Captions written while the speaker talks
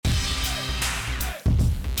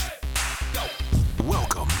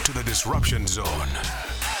Disruption Zone.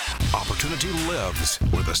 Opportunity lives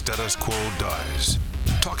where the status quo dies.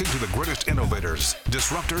 Talking to the greatest innovators,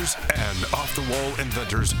 disruptors, and off-the-wall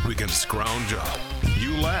inventors we can scrounge up.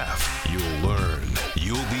 You laugh, you'll learn,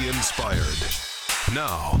 you'll be inspired.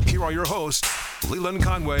 Now, here are your hosts, Leland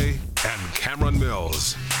Conway and Cameron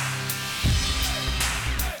Mills.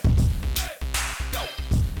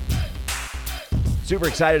 Super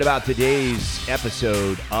excited about today's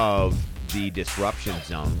episode of the Disruption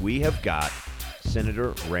Zone. We have got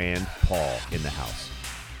Senator Rand Paul in the house.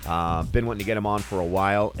 Been wanting to get him on for a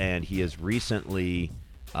while, and he has recently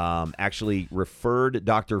actually referred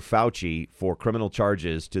Dr. Fauci for criminal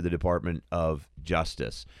charges to the Department of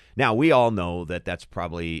Justice. Now, we all know that there's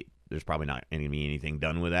probably not going to be anything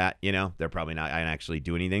done with that. You know, they're probably not going to actually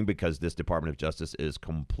do anything because this Department of Justice is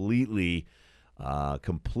completely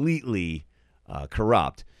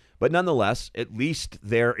corrupt. But nonetheless, at least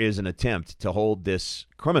there is an attempt to hold this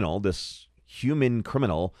criminal, this human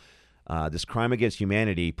criminal, this crime against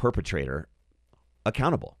humanity perpetrator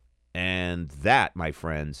accountable. And that, my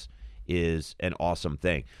friends, is an awesome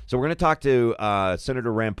thing. So we're going to talk to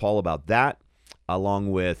Senator Rand Paul about that,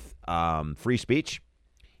 along with free speech.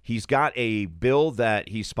 He's got a bill that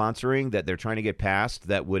he's sponsoring that they're trying to get passed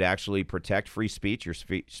that would actually protect free speech. Your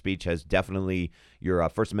speech has definitely, your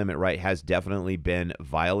First Amendment right has definitely been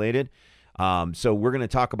violated. So we're going to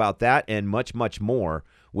talk about that and much, much more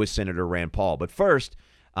with Senator Rand Paul. But first,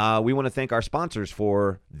 we want to thank our sponsors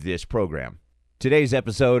for this program. Today's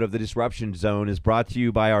episode of the Disruption Zone is brought to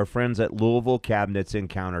you by our friends at Louisville Cabinets and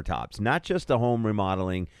Countertops. Not just a home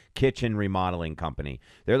remodeling, kitchen remodeling company.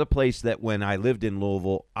 They're the place that when I lived in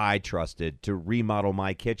Louisville, I trusted to remodel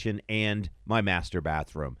my kitchen and my master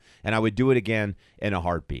bathroom. And I would do it again in a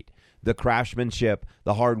heartbeat. The craftsmanship,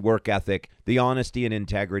 the hard work ethic, the honesty and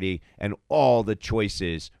integrity, and all the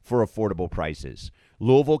choices for affordable prices.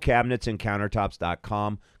 Louisville Cabinets and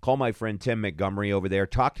Countertops.com. Call my friend Tim Montgomery over there.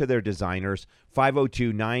 Talk to their designers,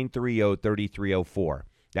 502-930-3304.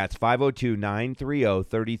 That's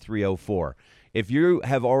 502-930-3304. If you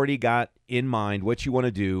have already got in mind what you want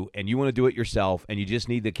to do and you want to do it yourself and you just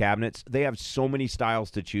need the cabinets, they have so many styles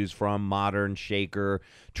to choose from, modern, shaker,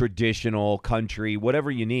 traditional, country, whatever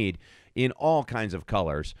you need in all kinds of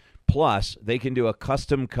colors. Plus, they can do a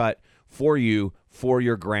custom cut for you for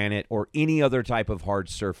your granite or any other type of hard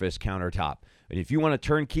surface countertop. And if you want a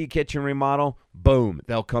turnkey kitchen remodel, boom,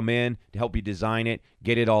 they'll come in to help you design it,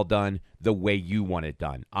 get it all done the way you want it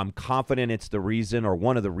done. I'm confident it's the reason or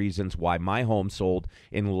one of the reasons why my home sold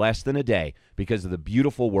in less than a day because of the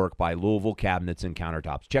beautiful work by Louisville Cabinets and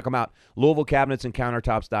Countertops. Check them out,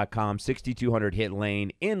 LouisvilleCabinetsandCountertops.com, 6200 Hit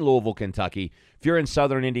Lane in Louisville, Kentucky. If you're in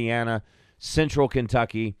southern Indiana, central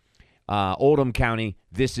Kentucky, Oldham County,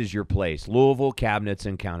 this is your place. Louisville Cabinets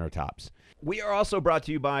and Countertops. We are also brought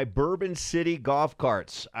to you by Bourbon City Golf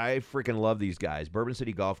Carts. I freaking love these guys. Bourbon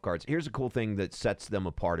City Golf Carts. Here's a cool thing that sets them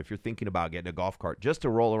apart. If you're thinking about getting a golf cart just to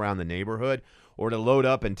roll around the neighborhood or to load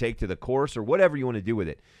up and take to the course or whatever you want to do with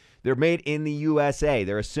it, they're made in the USA.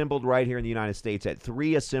 They're assembled right here in the United States at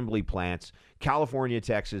 3 assembly plants, California,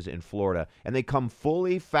 Texas, and Florida. And they come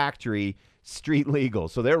fully factory street legal.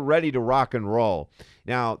 So they're ready to rock and roll.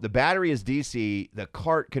 Now, the battery is DC. The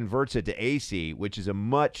cart converts it to AC, which is a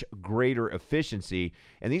much greater efficiency.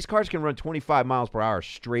 And these carts can run 25 miles per hour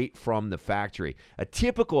straight from the factory. A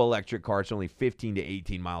typical electric cart's only 15 to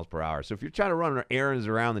 18 miles per hour. So if you're trying to run errands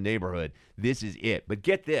around the neighborhood, this is it. But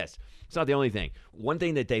get this. It's not the only thing. One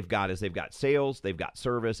thing that they've got is they've got sales, they've got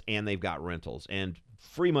service, and they've got rentals. And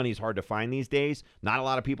free money is hard to find these days. Not a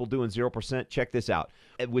lot of people doing 0%. Check this out.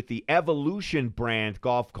 With the Evolution brand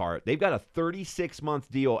golf cart, they've got a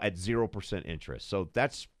 36-month deal at 0% interest. So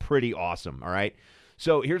that's pretty awesome, all right?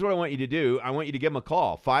 So here's what I want you to do. I want you to give them a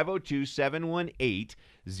call,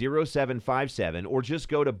 502-718-0757, or just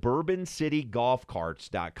go to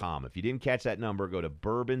bourboncitygolfcarts.com. If you didn't catch that number, go to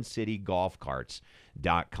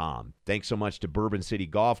bourboncitygolfcarts.com. Thanks so much to Bourbon City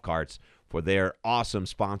Golf Carts for their awesome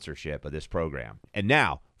sponsorship of this program. And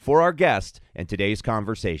now, for our guest and today's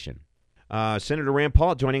conversation, Senator Rand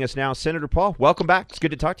Paul joining us now. Senator Paul, welcome back. It's good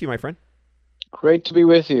to talk to you, my friend. Great to be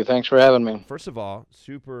with you. Thanks for having me. First of all,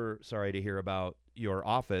 super sorry to hear about your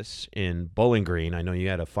office in Bowling Green. I know you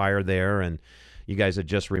had a fire there, and you guys had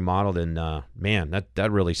just remodeled, and man,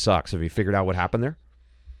 that really sucks. Have you figured out what happened there?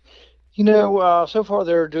 You know, so far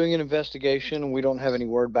they're doing an investigation. We don't have any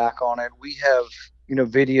word back on it. We have,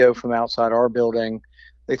 video from outside our building.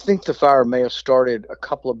 They think the fire may have started a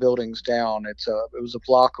couple of buildings down. It was a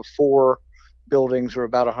block of 4 buildings were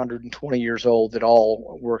about 120 years old that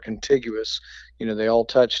all were contiguous. They all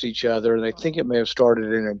touched each other. They think it may have started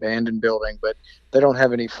in an abandoned building, but they don't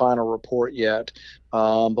have any final report yet.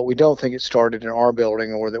 But we don't think it started in our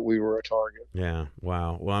building or that we were a target. Yeah.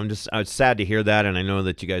 Wow. Well, I was sad to hear that, and I know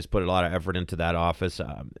that you guys put a lot of effort into that office,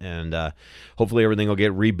 and hopefully everything will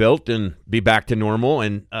get rebuilt and be back to normal,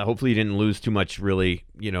 and hopefully you didn't lose too much really,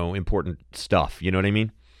 important stuff. You know what I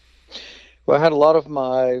mean? Well, I had a lot of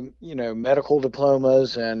my, medical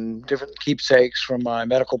diplomas and different keepsakes from my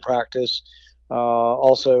medical practice,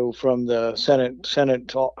 also from the Senate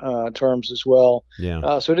terms as well.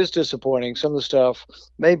 Yeah. So it is disappointing. Some of the stuff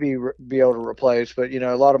may be able to replace, but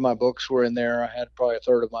a lot of my books were in there. I had probably a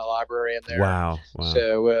third of my library in there. Wow.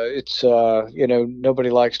 So it's nobody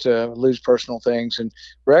likes to lose personal things, and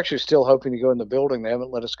we're actually still hoping to go in the building. They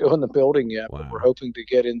haven't let us go in the building yet, but we're hoping to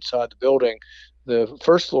get inside the building. The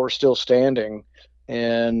first floor is still standing,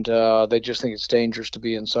 and they just think it's dangerous to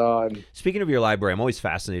be inside. Speaking of your library, I'm always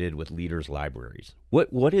fascinated with leaders' libraries.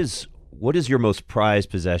 What is your most prized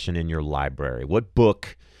possession in your library? What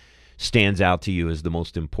book stands out to you as the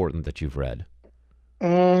most important that you've read?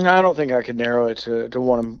 I don't think I could narrow it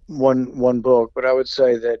to one book, but I would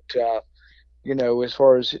say that as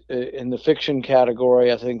far as in the fiction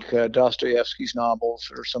category, I think Dostoevsky's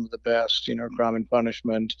novels are some of the best. Crime and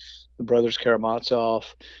Punishment, the Brothers Karamazov,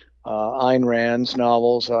 Ayn Rand's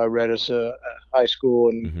novels I read as a high school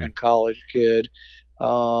and college kid.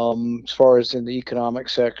 As far as in the economic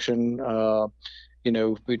section,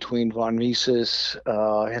 between von Mises,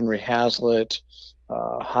 Henry Hazlitt,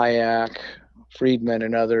 Hayek, Friedman,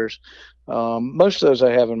 and others. Most of those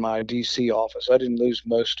I have in my DC office. I didn't lose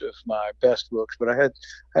most of my best books, but I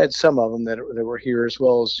had some of them that were here, as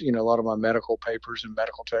well as a lot of my medical papers and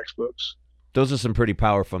medical textbooks. Those are some pretty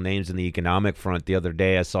powerful names in the economic front. The other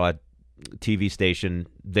day I saw a TV station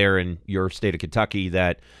there in your state of Kentucky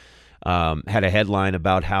that had a headline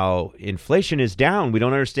about how inflation is down. We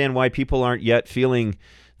don't understand why people aren't yet feeling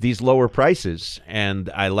these lower prices. And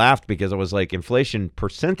I laughed because I was like, inflation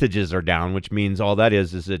percentages are down, which means all that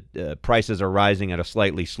is that prices are rising at a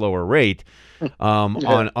slightly slower rate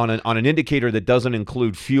on an indicator that doesn't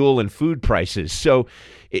include fuel and food prices. So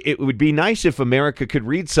it would be nice if America could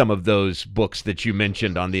read some of those books that you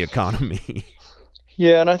mentioned on the economy.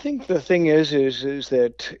 Yeah, and I think the thing is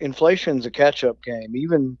that inflation's a catch-up game.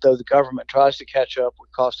 Even though the government tries to catch up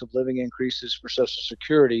with cost of living increases for Social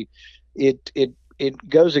Security, it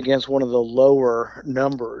goes against one of the lower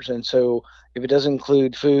numbers. And so if it doesn't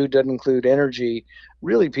include food, doesn't include energy,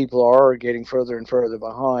 really people are getting further and further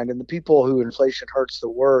behind. And the people who inflation hurts the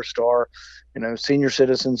worst are, senior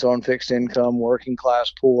citizens on fixed income, working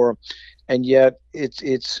class poor. And yet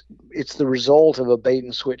it's the result of a bait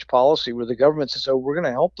and switch policy where the government says, oh, we're going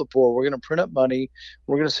to help the poor. We're going to print up money.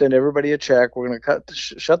 We're going to send everybody a check. We're going to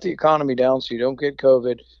shut the economy down so you don't get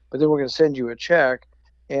COVID. But then we're going to send you a check.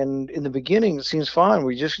 And in the beginning, it seems fine.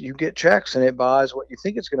 You get checks and it buys what you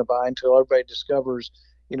think it's going to buy until everybody discovers,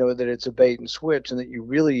 that it's a bait and switch and that you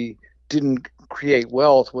really didn't create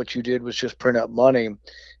wealth. What you did was just print up money.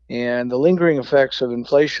 And the lingering effects of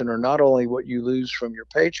inflation are not only what you lose from your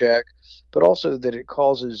paycheck, but also that it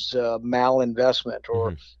causes malinvestment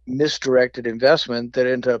or misdirected investment that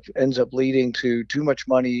ends up leading to too much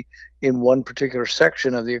money in one particular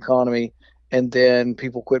section of the economy. And then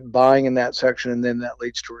people quit buying in that section, and then that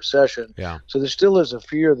leads to recession. Yeah. So there still is a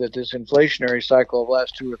fear that this inflationary cycle of the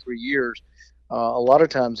last 2 or 3 years, a lot of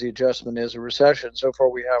times the adjustment is a recession. So far,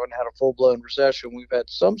 we haven't had a full-blown recession. We've had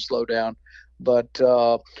some slowdown, but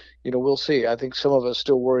we'll see. I think some of us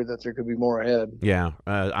still worry that there could be more ahead. Yeah,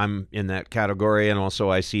 I'm in that category, and also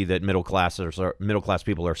I see that middle class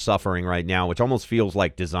people are suffering right now, which almost feels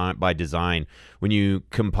like by design when you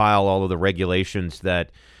compile all of the regulations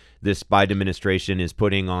that this Biden administration is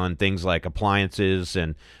putting on things like appliances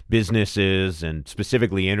and businesses, and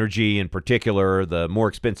specifically energy in particular. The more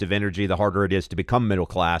expensive energy, the harder it is to become middle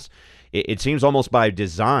class. It seems almost by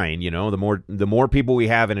design. The more people we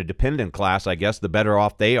have in a dependent class, I guess, the better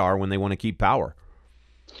off they are when they want to keep power.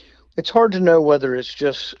 It's hard to know whether it's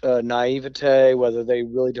just naivete, whether they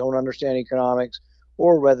really don't understand economics,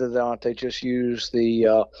 or whether or not they just use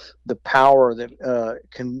the power that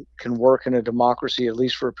can work in a democracy, at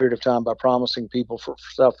least for a period of time, by promising people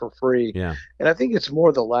stuff for free. Yeah. And I think it's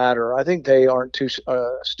more the latter. I think they aren't too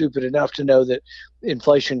stupid enough to know that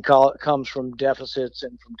inflation comes from deficits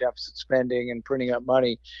and from deficit spending and printing up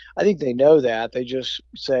money. I think they know that. They just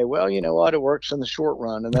say, well, you know what, it works in the short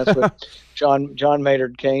run, and that's what John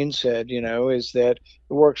Maynard Keynes said. Is that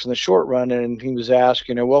it works in the short run, and he was asked,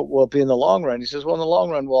 what will it be in the long run? He says, well, in the long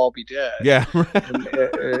run, we'll all be dead. Yeah. And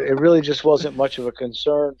it really just wasn't much of a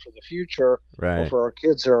concern for the future, or Right. for our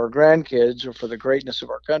kids or our grandkids, or for the greatness of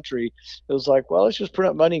our country. It was like, well, let's just print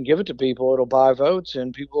up money and give it to people. It'll buy votes,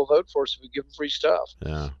 and people will vote for us if we give them free stuff.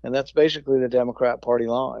 Yeah. And that's basically the Democrat Party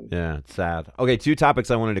line. Yeah, it's sad. Okay, two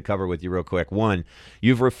topics I wanted to cover with you real quick. One,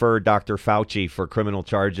 you've referred Dr. Fauci for criminal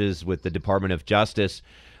charges with the Department of Justice.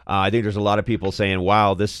 I think there's a lot of people saying,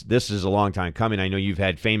 wow, this is a long time coming. I know you've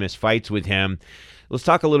had famous fights with him. Let's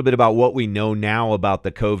talk a little bit about what we know now about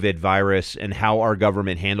the COVID virus and how our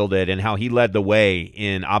government handled it and how he led the way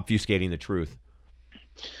in obfuscating the truth.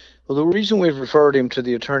 Well, the reason we've referred him to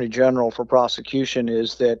the Attorney General for prosecution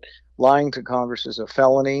is that lying to Congress is a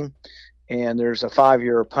felony, and there's a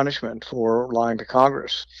 5-year punishment for lying to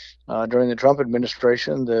Congress. During the Trump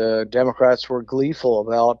administration, the Democrats were gleeful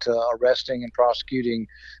about arresting and prosecuting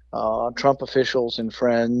Trump officials and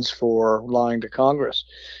friends for lying to Congress.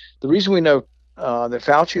 The reason we know that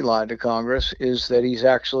Fauci lied to Congress is that he's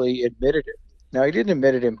actually admitted it. Now, he didn't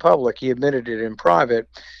admit it in public, he admitted it in private,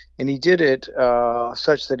 and he did it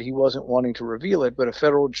such that he wasn't wanting to reveal it, but a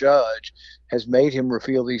federal judge has made him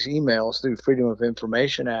reveal these emails through Freedom of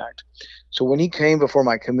Information Act. So when he came before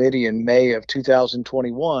my committee in May of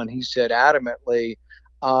 2021, he said adamantly,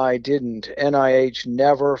 I didn't. NIH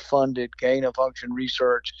never funded gain-of-function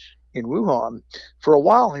research in Wuhan. For a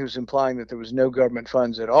while, he was implying that there was no government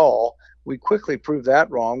funds at all. We quickly proved that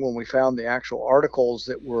wrong when we found the actual articles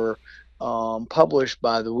that were published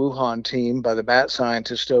by the Wuhan team, by the bat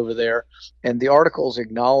scientist over there, and the articles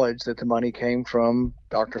acknowledged that the money came from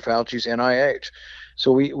Dr. Fauci's NIH.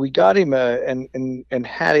 So we got him and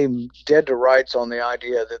had him dead to rights on the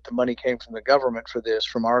idea that the money came from the government for this,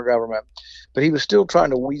 from our government. But he was still trying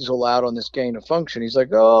to weasel out on this gain of function. He's like,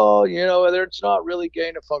 oh, it's not really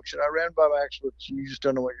gain of function. I ran by my experts. You just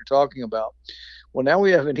don't know what you're talking about. Well, now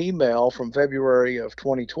we have an email from February of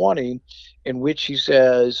 2020 in which he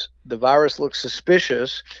says the virus looks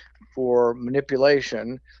suspicious for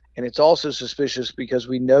manipulation, and it's also suspicious because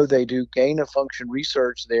we know they do gain-of-function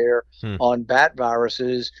research there on bat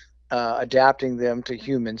viruses, adapting them to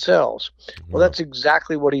human cells. Well, that's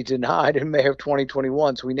exactly what he denied in May of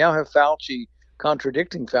 2021. So we now have Fauci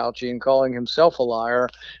contradicting Fauci and calling himself a liar,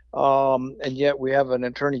 and yet we have an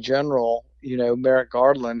attorney general, Merrick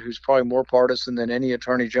Garland, who's probably more partisan than any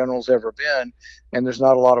attorney general's ever been, and there's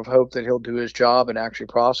not a lot of hope that he'll do his job and actually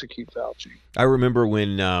prosecute Fauci. I remember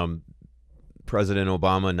when President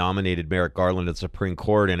Obama nominated Merrick Garland to the Supreme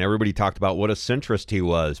Court, and everybody talked about what a centrist he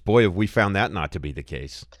was. Boy, have we found that not to be the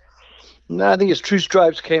case. No, I think his True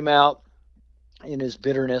Stripes came out in his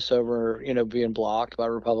bitterness over, being blocked by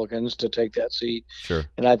Republicans to take that seat. Sure.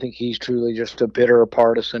 And I think he's truly just a bitter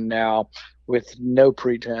partisan now, with no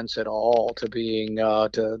pretense at all to being to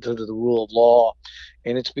the rule of law.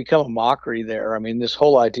 And it's become a mockery there. I mean, this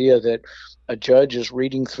whole idea that a judge is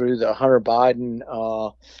reading through the Hunter Biden,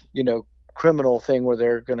 criminal thing where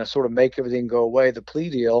they're going to sort of make everything go away, the plea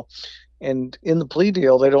deal. And in the plea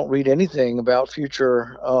deal, they don't read anything about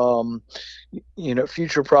future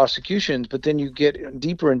prosecutions. But then you get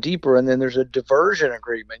deeper and deeper, and then there's a diversion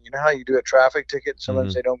agreement. You know how you do a traffic ticket?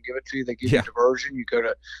 Sometimes they don't give it to you; they give you diversion. You go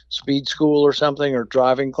to speed school or something, or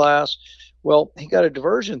driving class. Well, he got a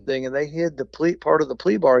diversion thing, and they hid the part of the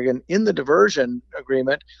plea bargain in the diversion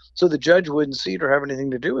agreement, so the judge wouldn't see it or have anything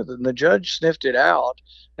to do with it. And the judge sniffed it out,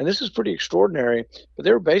 and this is pretty extraordinary. But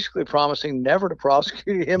they were basically promising never to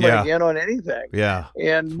prosecute him again on anything. Yeah,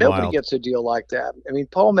 and nobody gets a deal like that. I mean,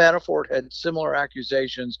 Paul Manafort had similar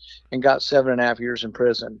accusations and got 7.5 years in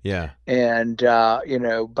prison. Yeah, and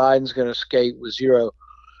Biden's going to skate with 0.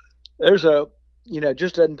 There's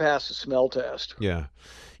just doesn't pass the smell test. Yeah.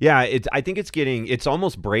 Yeah, I think it's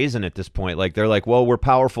almost brazen at this point. Like they're like, well, we're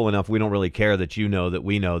powerful enough. We don't really care that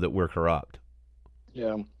we know that we're corrupt.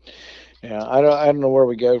 Yeah. I don't know where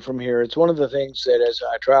we go from here. It's one of the things that as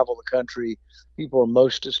I travel the country, people are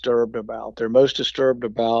most disturbed about. They're most disturbed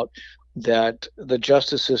about that the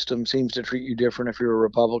justice system seems to treat you different if you're a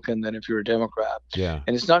Republican than if you're a Democrat. Yeah.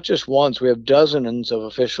 And it's not just once. We have dozens of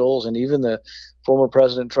officials, and even the former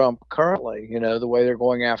President Trump currently, the way they're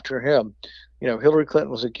going after him. Hillary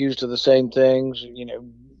Clinton was accused of the same things,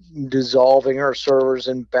 dissolving her servers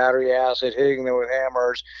in battery acid, hitting them with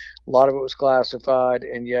hammers. A lot of it was classified,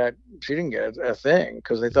 and yet she didn't get a thing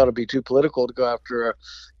because they thought it'd be too political to go after,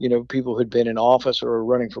 people who'd been in office or were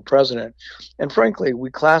running for president. And frankly,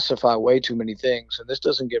 we classify way too many things, and this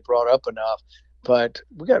doesn't get brought up enough. but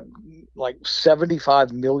we got like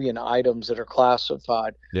 75 million items that are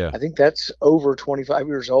classified. Yeah. I think that's over 25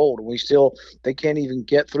 years old. And they can't even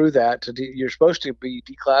get through that. You're supposed to be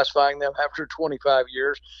declassifying them after 25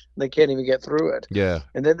 years, and they can't even get through it. Yeah.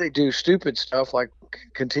 And then they do stupid stuff like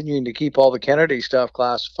continuing to keep all the Kennedy stuff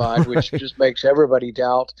classified, which Right. just makes everybody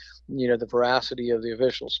doubt, the veracity of the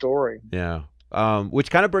official story. Yeah.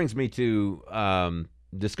 Which kind of brings me to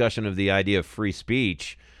discussion of the idea of free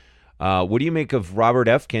speech. What do you make of Robert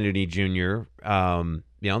F. Kennedy Jr.?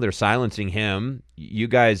 They're silencing him. You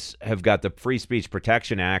guys have got the Free Speech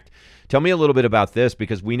Protection Act. Tell me a little bit about this,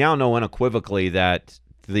 because we now know unequivocally that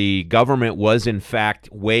the government was, in fact,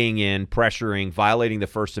 weighing in, pressuring, violating the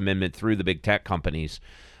First Amendment through the big tech companies.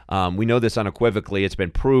 We know this unequivocally. It's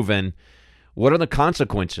been proven. What are the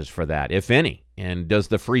consequences for that, if any? And does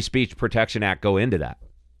the Free Speech Protection Act go into that?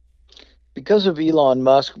 Because of Elon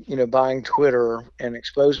Musk, buying Twitter and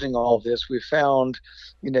exposing all of this, we found,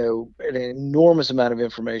 an enormous amount of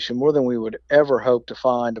information, more than we would ever hope to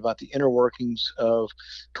find, about the inner workings of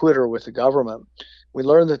Twitter with the government. We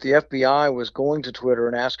learned that the FBI was going to Twitter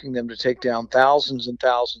and asking them to take down thousands and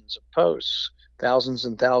thousands of posts, thousands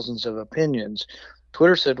and thousands of opinions.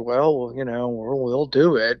 Twitter said, well, we'll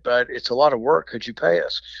do it, but it's a lot of work. Could you pay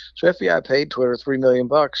us? So FBI paid Twitter $3 million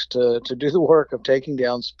to do the work of taking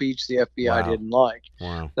down speech the FBI Wow. didn't like.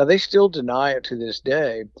 Wow. Now, they still deny it to this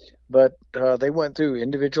day, but they went through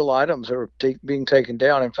individual items that were being taken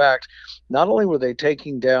down. In fact, not only were they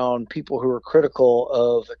taking down people who were critical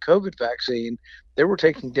of the COVID vaccine, they were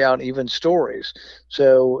taking down even stories.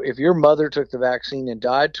 So if your mother took the vaccine and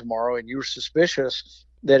died tomorrow and you were suspicious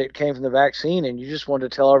that it came from the vaccine and you just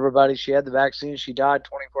wanted to tell everybody she had the vaccine, she died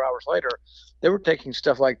 24 hours later, they were taking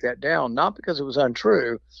stuff like that down, not because it was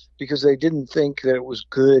untrue, because they didn't think that it was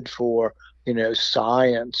good for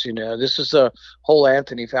science. This is a whole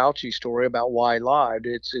Anthony Fauci story about why he lied.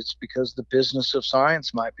 It's because the business of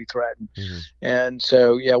science might be threatened. Mm-hmm. And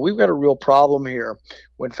so, yeah, we've got a real problem here.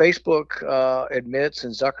 When Facebook admits,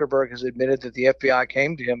 and Zuckerberg has admitted, that the FBI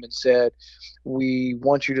came to him and said, we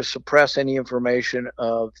want you to suppress any information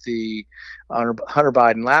of the Hunter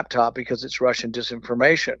Biden laptop because it's Russian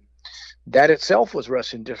disinformation. That itself was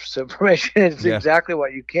Russian disinformation. It's exactly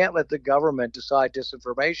what you can't let the government decide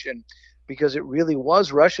disinformation, because it really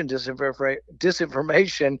was Russian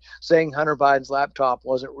disinformation saying Hunter Biden's laptop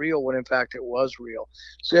wasn't real when in fact it was real.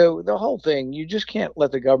 So the whole thing, you just can't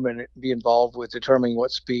let the government be involved with determining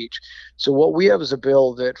what speech. So what we have is a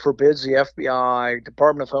bill that forbids the FBI,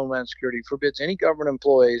 Department of Homeland Security, forbids any government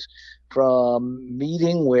employees from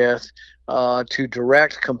meeting with, to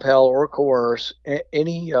direct, compel, or coerce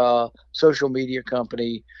any social media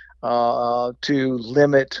company to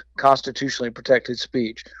limit constitutionally protected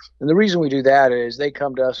speech. And the reason we do that is they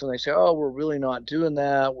come to us and they say, oh, we're really not doing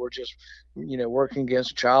that. We're just, working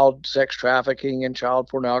against child sex trafficking and child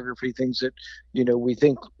pornography, things that, we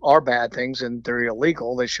think are bad things and they're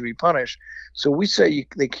illegal. They should be punished. So we say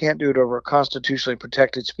they can't do it over constitutionally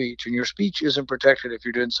protected speech. And your speech isn't protected if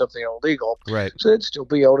you're doing something illegal. Right. So they'd still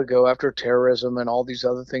be able to go after terrorism and all these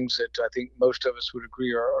other things that I think most of us would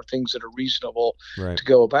agree are things that are reasonable to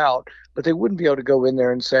go about. But they wouldn't be able to go in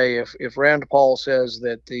there and say, if Rand Paul says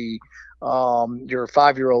that your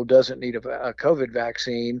 5-year-old doesn't need a COVID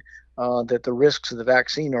vaccine, that the risks of the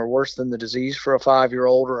vaccine are worse than the disease for a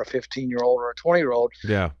 5-year-old or a 15-year-old or a 20-year-old.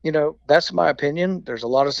 Yeah. That's my opinion. There's a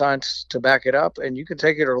lot of science to back it up, and you can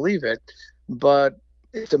take it or leave it. But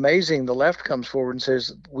it's amazing. The left comes forward and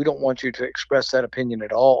says, we don't want you to express that opinion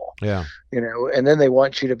at all. Yeah. And then they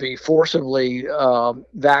want you to be forcibly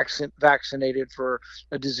vaccinated for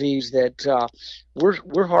a disease that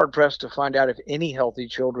we're hard pressed to find out if any healthy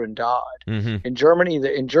children died. Mm-hmm. In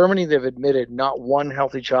Germany, they've admitted not one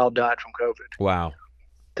healthy child died from COVID. Wow.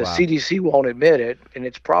 The CDC won't admit it, and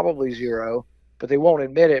it's probably zero. But they won't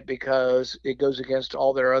admit it because it goes against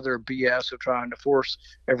all their other BS of trying to force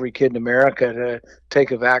every kid in America to take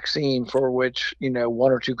a vaccine for which,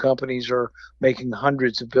 one or two companies are making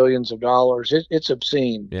hundreds of billions of dollars. It's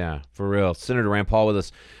obscene. Yeah, for real. Senator Rand Paul with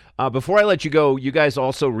us. Before I let you go, you guys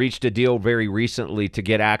also reached a deal very recently to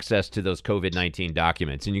get access to those COVID-19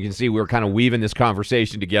 documents. And you can see we're kind of weaving this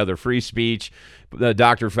conversation together. Free speech,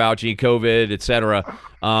 Dr. Fauci, COVID, et cetera.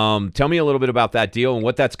 Tell me a little bit about that deal and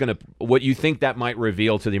what you think that might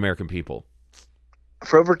reveal to the American people.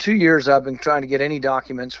 For over 2 years, I've been trying to get any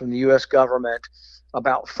documents from the U.S. government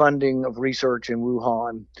about funding of research in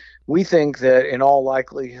Wuhan. We think that in all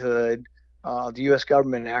likelihood, the U.S.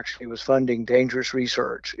 government actually was funding dangerous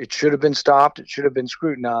research. It should have been stopped. It should have been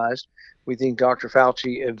scrutinized. We think Dr.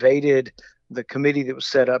 Fauci evaded the committee that was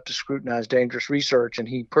set up to scrutinize dangerous research, and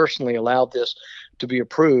he personally allowed this to be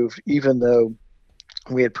approved, even though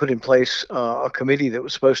we had put in place a committee that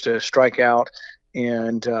was supposed to strike out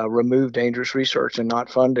and remove dangerous research and not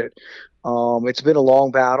fund it. It's been a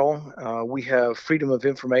long battle. We have Freedom of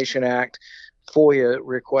Information Act, FOIA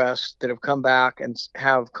requests that have come back and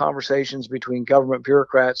have conversations between government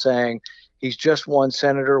bureaucrats saying he's just one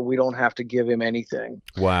senator. We don't have to give him anything.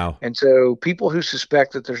 Wow. And so people who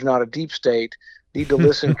suspect that there's not a deep state need to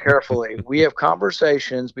listen carefully. We have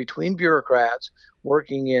conversations between bureaucrats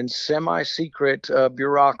working in semi-secret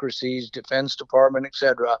bureaucracies, Defense Department, et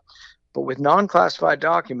cetera, but with non-classified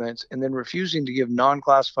documents, and then refusing to give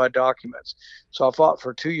non-classified documents. So I fought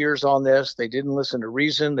for 2 years on this. They didn't listen to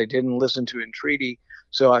reason. They didn't listen to entreaty.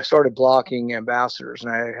 So I started blocking ambassadors,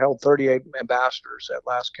 and I held 38 ambassadors at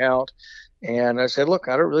last count. And I said, look,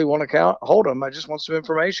 I don't really want to hold them. I just want some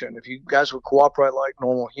information. If you guys would cooperate like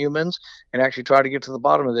normal humans and actually try to get to the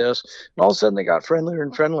bottom of this. And all of a sudden they got friendlier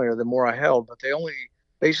and friendlier the more I held, but they only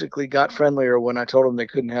basically got friendlier when I told them they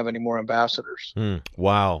couldn't have any more ambassadors.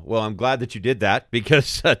 Wow. Well, I'm glad that you did that,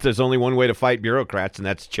 because there's only one way to fight bureaucrats, and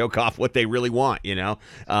that's choke off what they really want,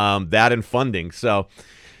 that and funding. So,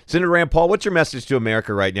 Senator Rand Paul, what's your message to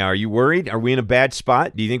America right now? Are you worried? Are we in a bad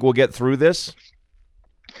spot? Do you think we'll get through this?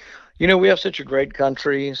 We have such a great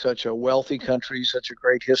country, such a wealthy country, such a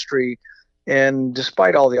great history. And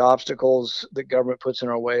despite all the obstacles that government puts in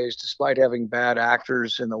our ways, despite having bad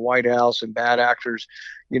actors in the White House and bad actors,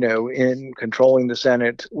 in controlling the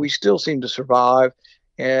Senate, we still seem to survive.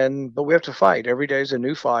 But we have to fight. Every day is a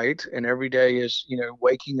new fight, and every day is,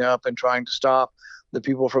 waking up and trying to stop the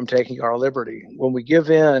people from taking our liberty. When we give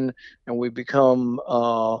in and we become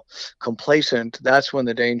complacent, that's when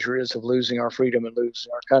the danger is of losing our freedom and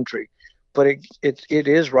losing our country. But it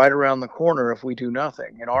is right around the corner if we do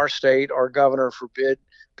nothing. In our state, our governor forbid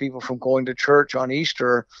people from going to church on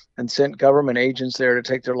Easter and sent government agents there to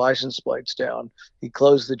take their license plates down. He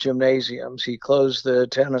closed the gymnasiums. He closed the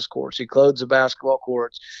tennis courts. He closed the basketball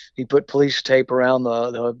courts. He put police tape around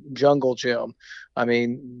the jungle gym. I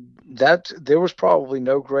mean, there was probably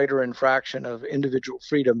no greater infraction of individual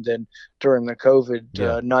freedom than during the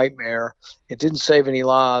COVID nightmare. It didn't save any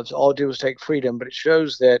lives. All it did was take freedom, but it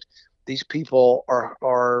shows that these people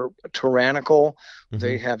are tyrannical. Mm-hmm.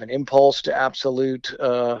 They have an impulse to absolute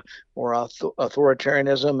or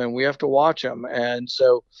authoritarianism, and we have to watch them. And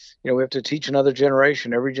so, we have to teach another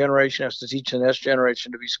generation. Every generation has to teach the next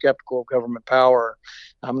generation to be skeptical of government power.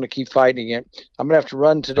 I'm going to keep fighting it. I'm going to have to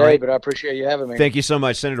run today, right, but I appreciate you having me. Thank you so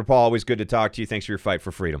much, Senator Paul. Always good to talk to you. Thanks for your fight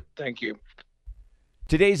for freedom. Thank you.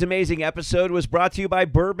 Today's amazing episode was brought to you by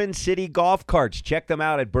Bourbon City Golf Carts. Check them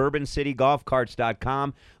out at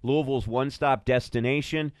bourboncitygolfcarts.com, Louisville's one-stop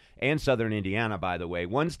destination, and Southern Indiana, by the way.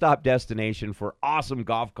 One-stop destination for awesome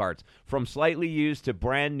golf carts, from slightly used to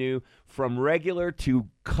brand new, from regular to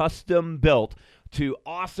custom built, to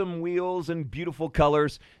awesome wheels and beautiful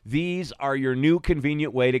colors. These are your new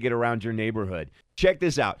convenient way to get around your neighborhood. Check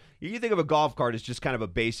this out. You think of a golf cart as just kind of a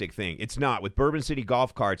basic thing. It's not. With Bourbon City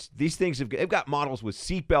Golf Carts, these things they've got models with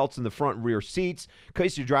seat belts in the front and rear seats. In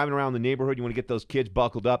case you're driving around the neighborhood, you want to get those kids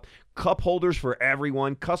buckled up. Cup holders for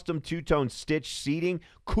everyone. Custom two-tone stitched seating.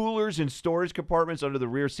 Coolers and storage compartments under the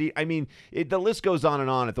rear seat. I mean, the list goes on and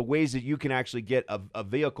on at the ways that you can actually get a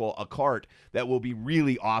vehicle, a cart, that will be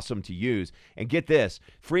really awesome to use. And get this,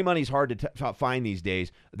 free money's hard to find these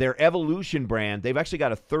days. Their Evolution brand, they've actually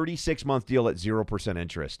got a 36-month deal at 0%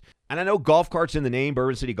 interest. And I know golf carts in the name,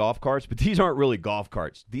 Bourbon City Golf Carts, but these aren't really golf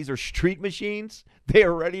carts. These are street machines. They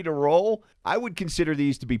are ready to roll. I would consider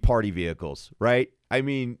these to be party vehicles, right? I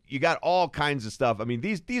mean, you got all kinds of stuff. I mean,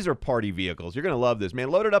 these are party vehicles. You're going to love this, man.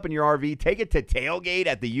 Load it up in your RV. Take it to tailgate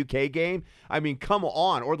at the UK game. I mean, come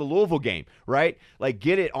on. Or the Louisville game, right? Like,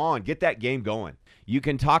 get it on. Get that game going. You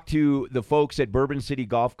can talk to the folks at Bourbon City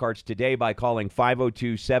Golf Carts today by calling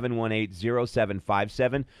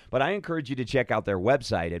 502-718-0757. But I encourage you to check out their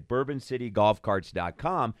website at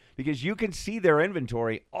bourboncitygolfcarts.com, because you can see their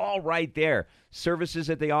inventory all right there. Services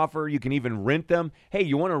that they offer, you can even rent them. Hey,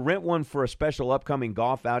 you want to rent one for a special upcoming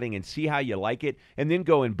golf outing and see how you like it, and then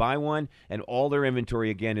go and buy one. And all their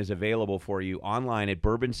inventory, again, is available for you online at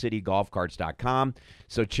bourboncitygolfcarts.com.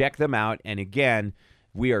 So check them out. And again,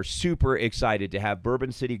 we are super excited to have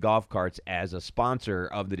Bourbon City Golf Carts as a sponsor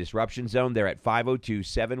of the Disruption Zone. They're at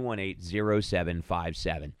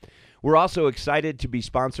 502-718-0757. We're also excited to be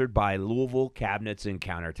sponsored by Louisville Cabinets and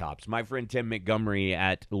Countertops. My friend Tim Montgomery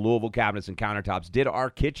at Louisville Cabinets and Countertops did our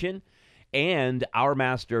kitchen and our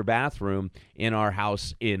master bathroom in our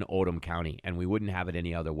house in Oldham County, and we wouldn't have it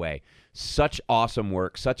any other way. Such awesome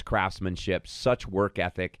work, such craftsmanship, such work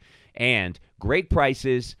ethic, and great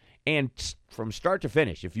prices, and from start to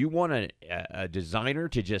finish. If you want a designer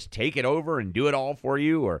to just take it over and do it all for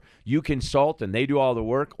you, or you consult and they do all the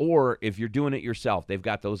work, or if you're doing it yourself, they've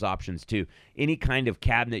got those options too. Any kind of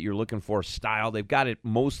cabinet you're looking for, style, they've got it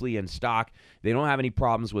mostly in stock. They don't have any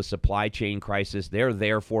problems with supply chain crisis. They're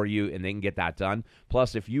there for you, and they can get that done.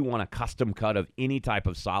 Plus, if you want a custom cut of any type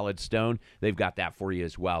of solid stone, they've got that for you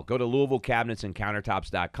as well. Go to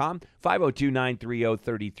LouisvilleCabinetsandCountertops.com,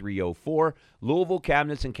 502-930-3304. Louisville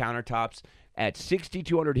Cabinets and Countertops at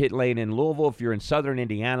 6200 Hit Lane in Louisville. If you're in southern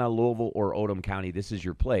Indiana, Louisville, or Oldham County, this is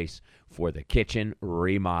your place for the kitchen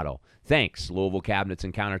remodel. Thanks, Louisville Cabinets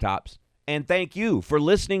and Countertops. And thank you for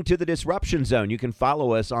listening to The Disruption Zone. You can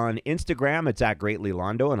follow us on Instagram. It's at Great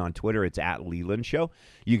Lelondo, and on Twitter, it's at Leland Show.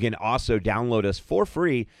 You can also download us for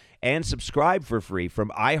free and subscribe for free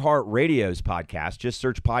from iHeartRadio's podcast. Just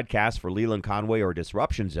search podcast for Leland Conway or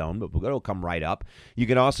Disruption Zone, but it'll come right up. You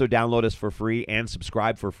can also download us for free and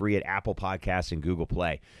subscribe for free at Apple Podcasts and Google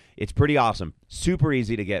Play. It's pretty awesome. Super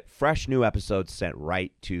easy to get fresh new episodes sent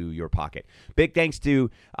right to your pocket. Big thanks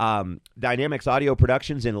to Dynamics Audio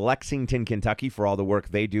Productions in Lexington, Kentucky for all the work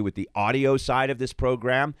they do with the audio side of this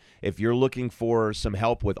program. If you're looking for some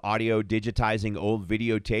help with audio digitizing old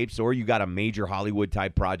videotapes, or you got a major Hollywood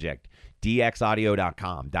type project,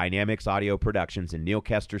 dxaudio.com, Dynamics Audio Productions, and Neil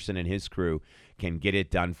Kesterson and his crew can get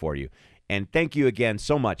it done for you. And thank you again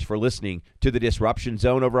so much for listening to The Disruption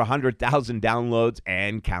Zone. Over 100,000 downloads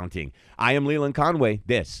and counting. I am Leland Conway.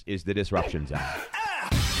 This is The Disruption Zone.